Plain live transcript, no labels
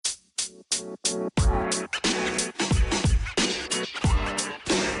Good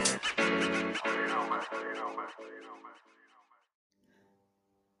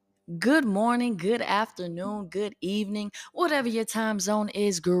morning, good afternoon, good evening, whatever your time zone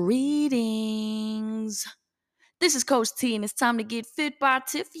is, greetings. This is Coach T, and it's time to get fit by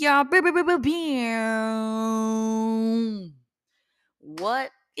Tiff, y'all.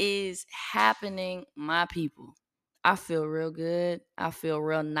 What is happening, my people? I feel real good. I feel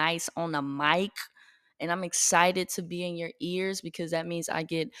real nice on the mic. And I'm excited to be in your ears because that means I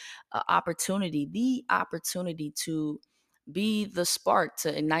get the opportunity to be the spark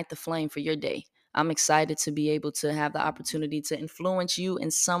to ignite the flame for your day. I'm excited to be able to have the opportunity to influence you in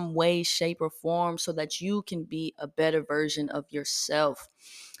some way, shape, or form so that you can be a better version of yourself.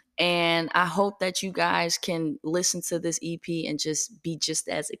 And I hope that you guys can listen to this EP and just be just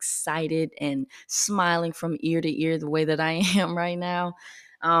as excited and smiling from ear to ear the way that I am right now.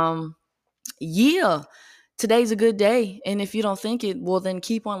 Um, yeah, today's a good day. And if you don't think it, well, then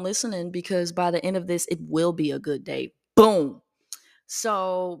keep on listening because by the end of this, it will be a good day. Boom.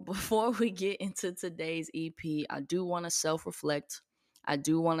 So before we get into today's EP, I do want to self-reflect. I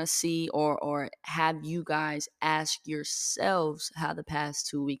do want to see or have you guys ask yourselves how the past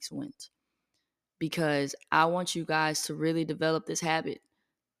 2 weeks went. Because I want you guys to really develop this habit.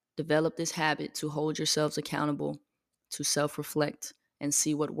 Develop this habit to hold yourselves accountable, to self-reflect and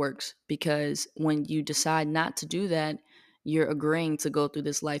see what works. Because when you decide not to do that, you're agreeing to go through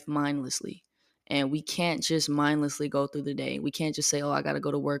this life mindlessly. And we can't just mindlessly go through the day. We can't just say, oh, I got to go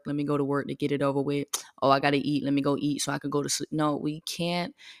to work. Let me go to work to get it over with. Oh, I got to eat. Let me go eat so I can go to sleep. No, we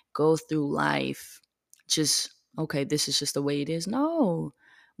can't go through life just, okay, this is just the way it is. No,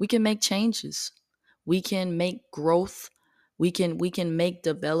 we can make changes. We can make growth. We can make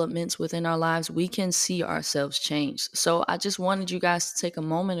developments within our lives. We can see ourselves change. So I just wanted you guys to take a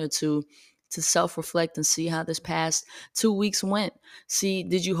moment or two to self-reflect and see how this past 2 weeks went. See,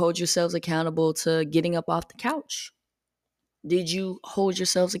 did you hold yourselves accountable to getting up off the couch? Did you hold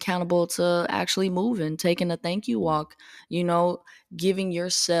yourselves accountable to actually moving, taking a thank you walk, you know, giving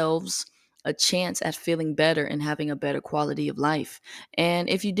yourselves a chance at feeling better and having a better quality of life? And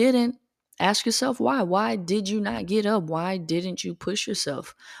if you didn't, ask yourself why. Why did you not get up? Why didn't you push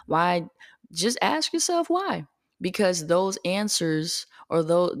yourself? Why? Just ask yourself why. Because those answers or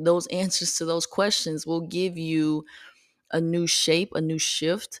those answers to those questions will give you a new shape, a new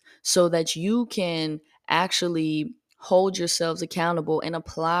shift, so that you can actually hold yourselves accountable and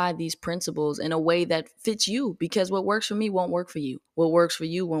apply these principles in a way that fits you, because what works for me won't work for you. What works for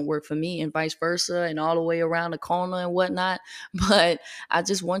you won't work for me, and vice versa, and all the way around the corner and whatnot. But I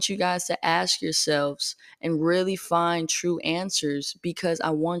just want you guys to ask yourselves and really find true answers, because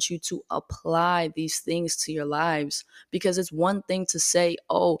I want you to apply these things to your lives. Because it's one thing to say,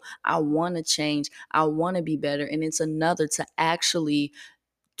 oh, I want to change, I want to be better. And it's another to actually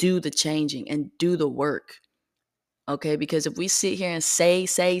do the changing and do the work. Okay. Because if we sit here and say,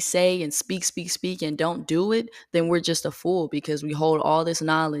 and speak, and don't do it, then we're just a fool, because we hold all this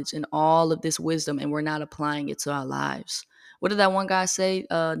knowledge and all of this wisdom and we're not applying it to our lives. What did that one guy say?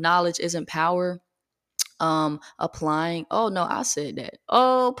 Knowledge isn't power. Applying. Oh, no, I said that.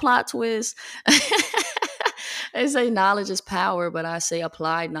 Oh, plot twist. They say knowledge is power, but I say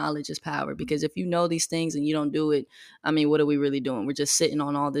applied knowledge is power, because if you know these things and you don't do it, I mean, what are we really doing? We're just sitting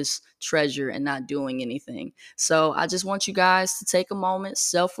on all this treasure and not doing anything. So I just want you guys to take a moment,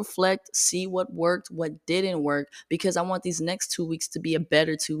 self-reflect, see what worked, what didn't work, because I want these next 2 weeks to be a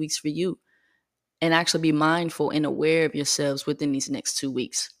better 2 weeks for you, and actually be mindful and aware of yourselves within these next 2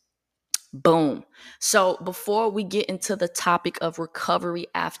 weeks. Boom. So before we get into the topic of recovery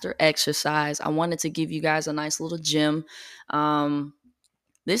after exercise, I wanted to give you guys a nice little gem. Um,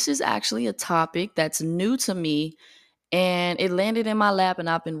 this is actually a topic that's new to me, and it landed in my lap, and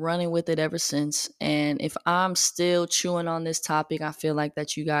I've been running with it ever since. And if I'm still chewing on this topic, I feel like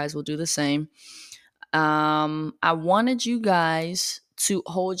that you guys will do the same. I wanted you guys to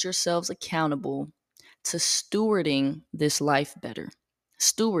hold yourselves accountable to stewarding this life better.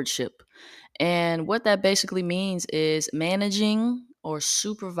 Stewardship. And what that basically means is managing or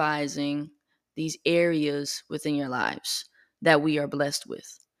supervising these areas within your lives that we are blessed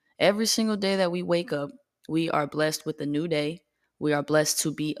with. Every single day that we wake up, we are blessed with a new day. We are blessed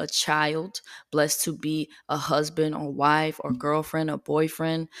to be a child, blessed to be a husband or wife or girlfriend or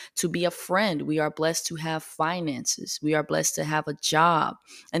boyfriend, to be a friend. We are blessed to have finances. We are blessed to have a job.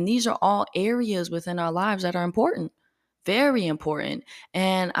 And these are all areas within our lives that are important, very important.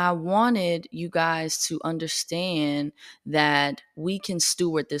 And I wanted you guys to understand that we can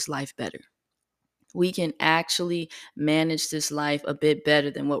steward this life better. We can actually manage this life a bit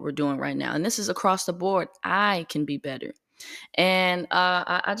better than what we're doing right now. And this is across the board. I can be better. And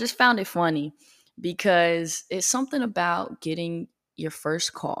I just found it funny because it's something about getting your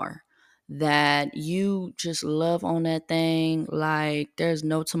first car that you just love on that thing like there's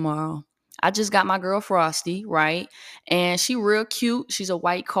no tomorrow. I just got my girl Frosty, right? And she real cute. She's a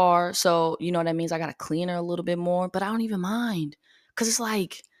white car. So, you know, that means I got to clean her a little bit more, but I don't even mind because it's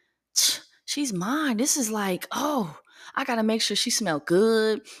like, she's mine. This is like, oh, I got to make sure she smell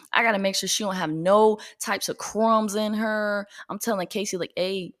good. I got to make sure she don't have no types of crumbs in her. I'm telling Casey, like,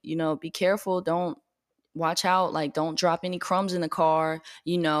 hey, you know, be careful. Don't watch out. Like, don't drop any crumbs in the car.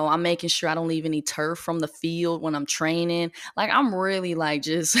 You know, I'm making sure I don't leave any turf from the field when I'm training. Like, I'm really like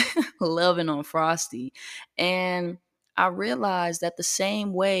just loving on Frosty. And I realized that the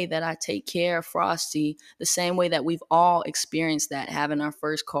same way that I take care of Frosty, the same way that we've all experienced that having our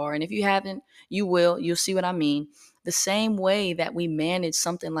first car. And if you haven't, you will. You'll see what I mean. The same way that we manage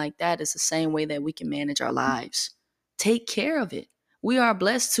something like that is the same way that we can manage our lives. Take care of it. We are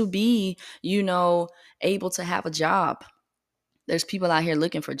blessed to be, you know, able to have a job. There's people out here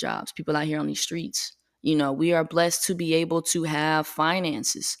looking for jobs, people out here on these streets. You know, we are blessed to be able to have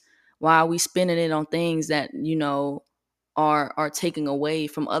finances. Why are we spending it on things that, you know, are taking away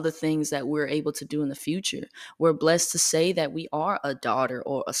from other things that we're able to do in the future? We're blessed to say that we are a daughter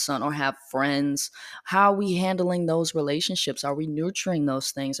or a son or have friends. How are we handling those relationships? Are we nurturing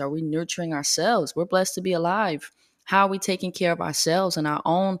those things? Are we nurturing ourselves? We're blessed to be alive. How are we taking care of ourselves and our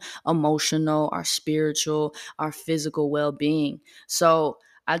own emotional, our spiritual, our physical well-being? So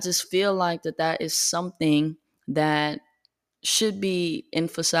I just feel like that is something that should be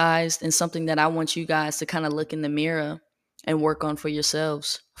emphasized and something that I want you guys to kind of look in the mirror and work on for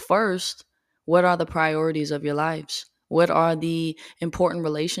yourselves. First, what are the priorities of your lives? What are the important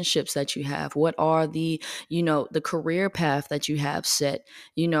relationships that you have? What are the, you know, the career path that you have set?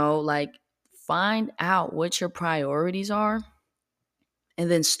 You know, like, find out what your priorities are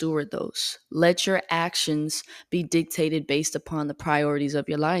and then steward those. Let your actions be dictated based upon the priorities of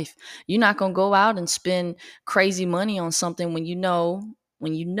your life. You're not going to go out and spend crazy money on something when you know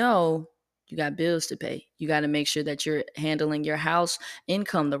you got bills to pay. You got to make sure that you're handling your house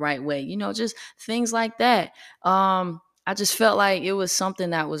income the right way. You know, just things like that. I just felt like it was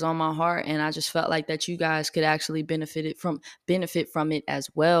something that was on my heart, and I just felt like that you guys could actually benefit from it as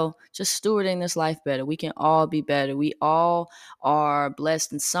well. Just stewarding this life better. We can all be better. We all are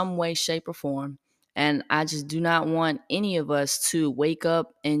blessed in some way, shape, or form. And I just do not want any of us to wake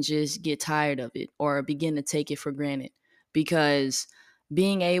up and just get tired of it or begin to take it for granted. Because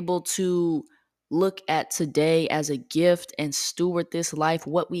being able to look at today as a gift and steward this life,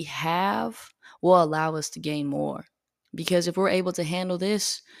 what we have, will allow us to gain more. Because if we're able to handle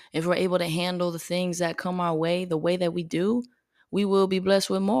this, if we're able to handle the things that come our way the way that we do, we will be blessed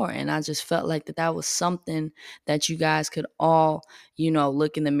with more. And I just felt like that was something that you guys could all, you know,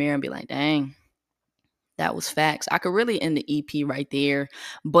 look in the mirror and be like, dang, that was facts. I could really end the EP right there,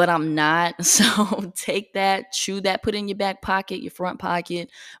 but I'm not. So take that, chew that, put it in your back pocket, your front pocket.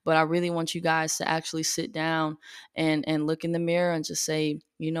 But I really want you guys to actually sit down and look in the mirror and just say,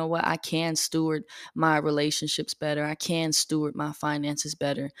 you know what, I can steward my relationships better. I can steward my finances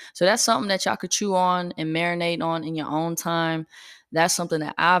better. So that's something that y'all could chew on and marinate on in your own time. That's something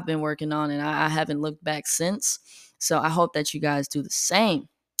that I've been working on, and I haven't looked back since. So I hope that you guys do the same.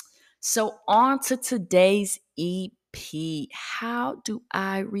 So, on to today's EP. How do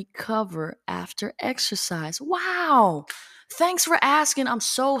I recover after exercise? Wow. Thanks for asking. I'm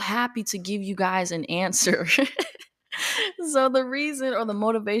so happy to give you guys an answer. So, the reason or the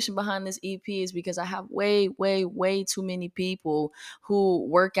motivation behind this EP is because I have way, way, way too many people who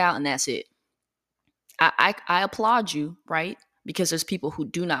work out and that's it. I applaud you, right? Because there's people who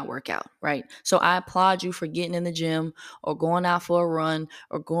do not work out, right? So I applaud you for getting in the gym or going out for a run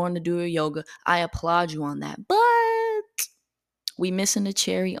or going to do your yoga. I applaud you on that. But we missing the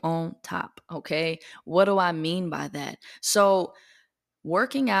cherry on top, okay? What do I mean by that? So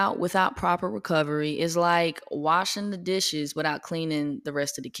working out without proper recovery is like washing the dishes without cleaning the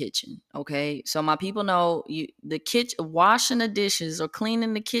rest of the kitchen. Okay. So my people know the kitchen, washing the dishes or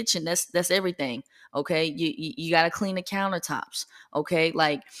cleaning the kitchen, that's everything. Okay. You got to clean the countertops. Okay.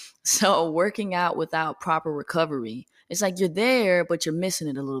 Like, so working out without proper recovery, it's like you're there, but you're missing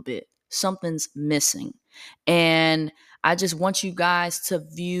it a little bit. Something's missing. And I just want you guys to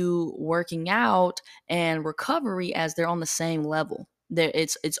view working out and recovery as they're on the same level.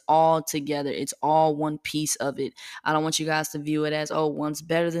 It's all together. It's all one piece of it. I don't want you guys to view it as, oh, one's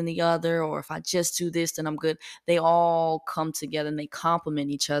better than the other, or if I just do this, then I'm good. They all come together and they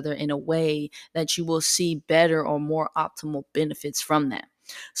complement each other in a way that you will see better or more optimal benefits from that.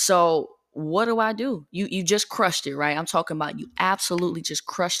 So what do? You just crushed it, right? I'm talking about you absolutely just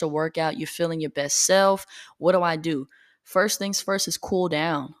crushed a workout. You're feeling your best self. What do I do? First things first is cool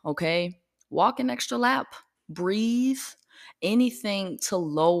down, okay? Walk an extra lap, breathe, anything to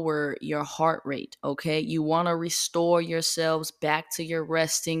lower your heart rate, okay? You want to restore yourselves back to your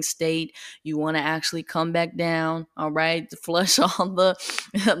resting state. You want to actually come back down, all right? To flush all the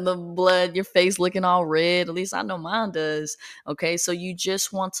blood, your face looking all red. At least I know mine does. Okay? So you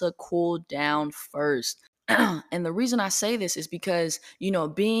just want to cool down first. And the reason I say this is because,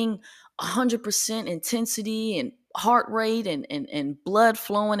 being 100% intensity and heart rate and blood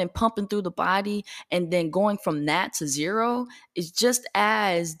flowing and pumping through the body, and then going from that to zero is just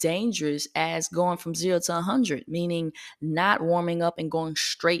as dangerous as going from 0 to 100, meaning not warming up and going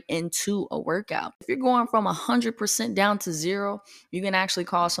straight into a workout. If you're going from 100% down to zero, you can actually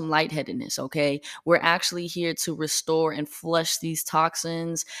cause some lightheadedness, okay? We're actually here to restore and flush these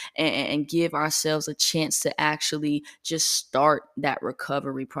toxins and give ourselves a chance to actually just start that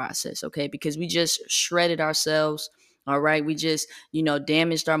recovery process, okay? Because we just shredded ourselves. All right. We just,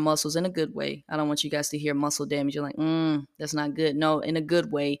 damaged our muscles in a good way. I don't want you guys to hear muscle damage. You're like, that's not good. No, in a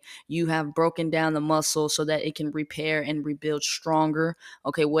good way. You have broken down the muscle so that it can repair and rebuild stronger.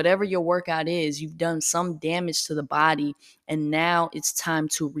 Okay. Whatever your workout is, you've done some damage to the body. And now it's time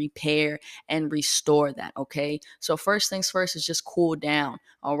to repair and restore that. Okay. So, first things first is just cool down.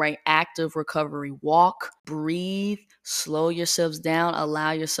 All right. Active recovery. Walk, breathe, slow yourselves down,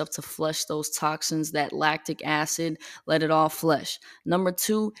 allow yourself to flush those toxins, that lactic acid, let it all flush. Number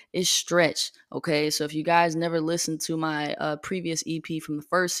two is stretch. Okay. So if you guys never listened to my previous EP from the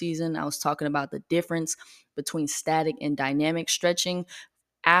first season, I was talking about the difference between static and dynamic stretching.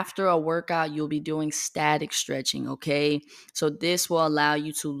 After a workout, you'll be doing static stretching, okay? So this will allow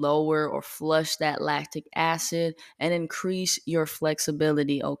you to lower or flush that lactic acid and increase your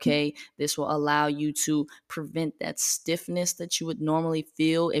flexibility, okay? This will allow you to prevent that stiffness that you would normally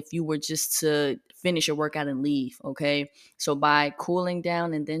feel if you were just to finish your workout and leave, okay? So by cooling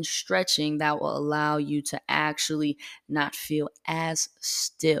down and then stretching, that will allow you to actually not feel as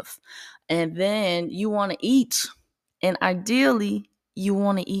stiff. And then you want to eat. And ideally, you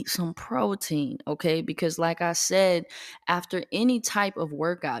want to eat some protein, okay? Because, like I said, after any type of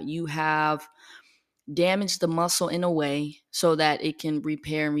workout, you have damaged the muscle in a way so that it can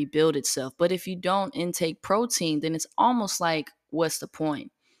repair and rebuild itself. But if you don't intake protein, then it's almost like, what's the point?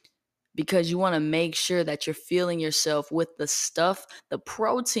 Because you want to make sure that you're feeling yourself with the stuff, the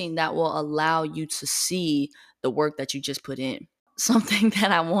protein that will allow you to see the work that you just put in. Something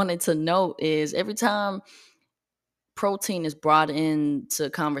that I wanted to note is every time protein is brought into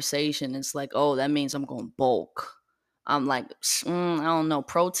conversation, it's like, oh, that means I'm going bulk. I'm like, I don't know,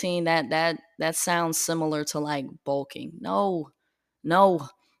 protein, that sounds similar to like bulking. No.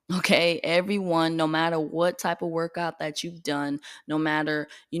 Okay, everyone, no matter what type of workout that you've done, no matter,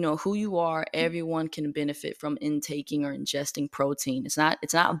 who you are, everyone can benefit from intaking or ingesting protein. It's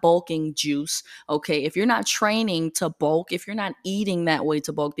not bulking juice. Okay, if you're not training to bulk, if you're not eating that way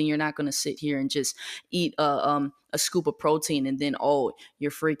to bulk, then you're not going to sit here and just eat a scoop of protein and then, oh,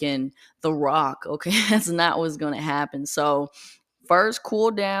 you're freaking The Rock. Okay, that's not what's going to happen. So first,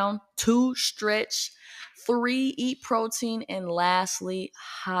 cool down. Two, stretch. Three, eat protein. And lastly,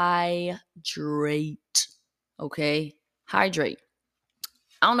 hydrate. Okay, hydrate.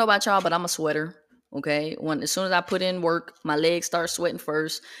 I don't know about y'all, but I'm a sweater. Okay, as soon as I put in work, my legs start sweating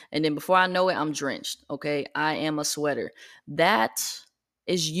first, and then before I know it, I'm drenched. Okay, I am a sweater. That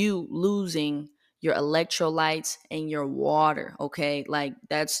is you losing your electrolytes and your water. Okay, like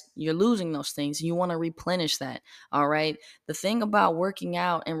you're losing those things. You want to replenish that. All right. The thing about working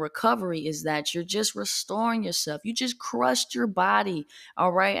out and recovery is that you're just restoring yourself. You just crushed your body.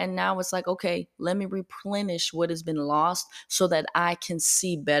 All right. And now it's like, okay, let me replenish what has been lost so that I can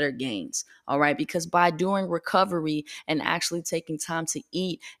see better gains. All right. Because by doing recovery and actually taking time to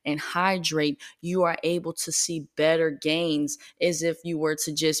eat and hydrate, you are able to see better gains as if you were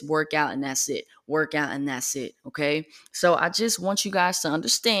to just work out and that's it. Work out and that's it. Okay. So I just want you guys to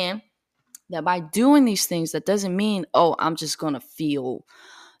understand that by doing these things, that doesn't mean, oh, I'm just going to feel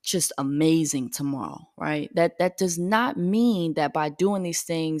just amazing tomorrow, right? That does not mean that by doing these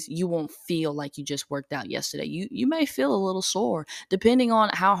things you won't feel like you just worked out yesterday. You may feel a little sore depending on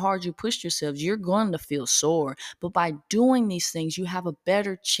how hard you pushed yourselves. You're going to feel sore, but by doing these things you have a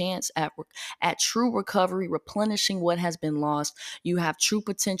better chance at true recovery, replenishing what has been lost. You have true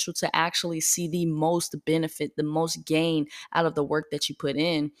potential to actually see the most benefit, the most gain out of the work that you put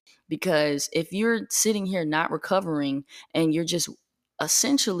in. Because if you're sitting here not recovering and you're just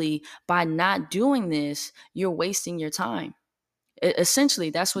essentially, by not doing this, you're wasting your time. Essentially,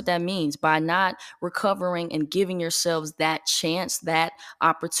 that's what that means. By not recovering and giving yourselves that chance, that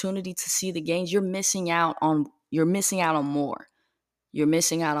opportunity to see the gains, you're missing out on more. You're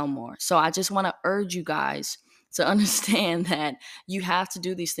missing out on more. So I just want to urge you guys to understand that you have to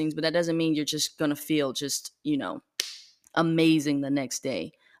do these things, but that doesn't mean you're just going to feel just, amazing the next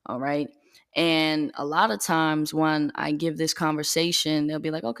day. All right. And a lot of times when I give this conversation, they'll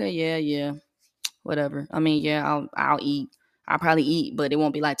be like, okay, yeah, yeah, whatever. I mean, yeah, I'll eat. I'll probably eat, but it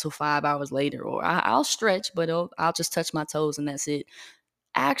won't be like till 5 hours later. Or I'll stretch, but I'll just touch my toes and that's it.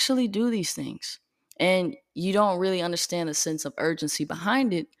 Actually do these things. And you don't really understand the sense of urgency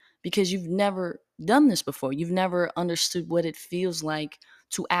behind it because you've never done this before. You've never understood what it feels like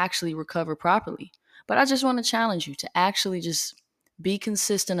to actually recover properly. But I just want to challenge you to actually just be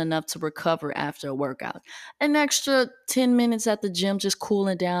consistent enough to recover after a workout. An extra 10 minutes at the gym, just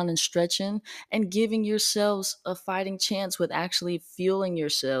cooling down and stretching and giving yourselves a fighting chance with actually fueling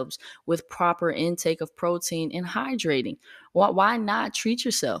yourselves with proper intake of protein and hydrating. Why not treat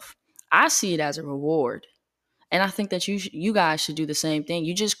yourself? I see it as a reward. And I think that you guys should do the same thing.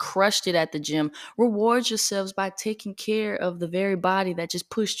 You just crushed it at the gym. Reward yourselves by taking care of the very body that just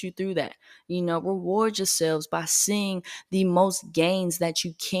pushed you through that. Reward yourselves by seeing the most gains that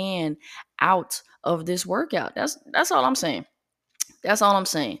you can out of this workout. That's all I'm saying. That's all I'm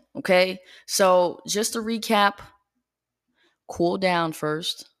saying. Okay? So, just to recap, cool down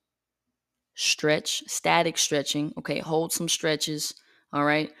first. Stretch, static stretching. Okay, hold some stretches. All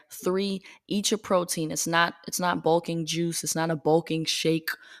right. 3, eat your protein. It's not bulking juice. It's not a bulking shake.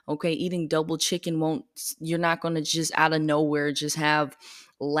 Okay. Eating double chicken won't, you're not gonna just out of nowhere just have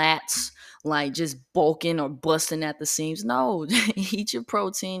lats like just bulking or busting at the seams. No, eat your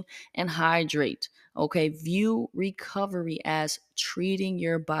protein and hydrate. Okay. View recovery as treating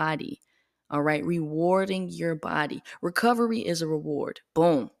your body. All right. Rewarding your body. Recovery is a reward.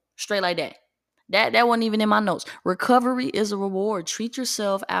 Boom. Straight like that. That wasn't even in my notes. Recovery is a reward. Treat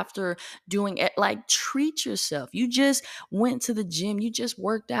yourself after doing it. Like, treat yourself. You just went to the gym. You just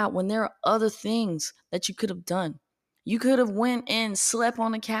worked out when there are other things that you could have done. You could have went and slept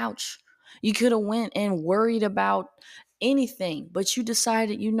on the couch. You could have went and worried about anything, but you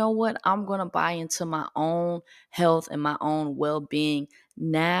decided, you know what? I'm going to buy into my own health and my own well-being.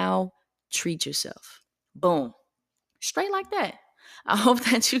 Now, treat yourself. Boom. Straight like that. I hope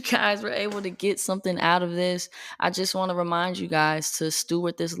that you guys were able to get something out of this. I just want to remind you guys to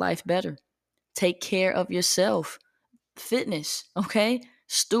steward this life better. Take care of yourself. Fitness, okay?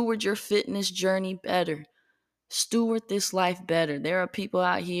 Steward your fitness journey better. Steward this life better. There are people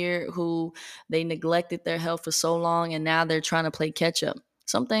out here who they neglected their health for so long and now they're trying to play catch up.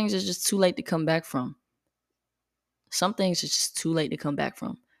 Some things is just too late to come back from. Some things it's just too late to come back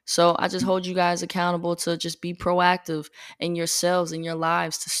from. So I just hold you guys accountable to just be proactive in yourselves, in your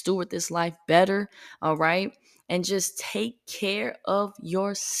lives, to steward this life better. All right. And just take care of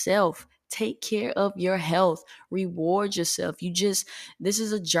yourself. Take care of your health. Reward yourself. This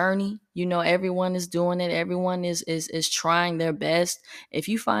is a journey. Everyone is doing it. Everyone is trying their best. If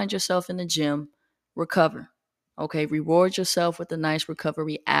you find yourself in the gym, recover. Okay, reward yourself with a nice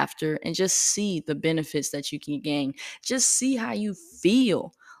recovery after and just see the benefits that you can gain. Just see how you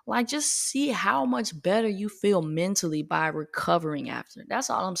feel. Like, just see how much better you feel mentally by recovering after.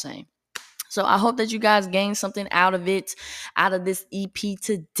 That's all I'm saying. So I hope that you guys gained something out of it, out of this EP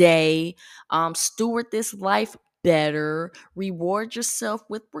today. Steward this life better, reward yourself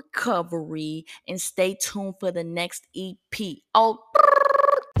with recovery, and stay tuned for the next EP. Oh,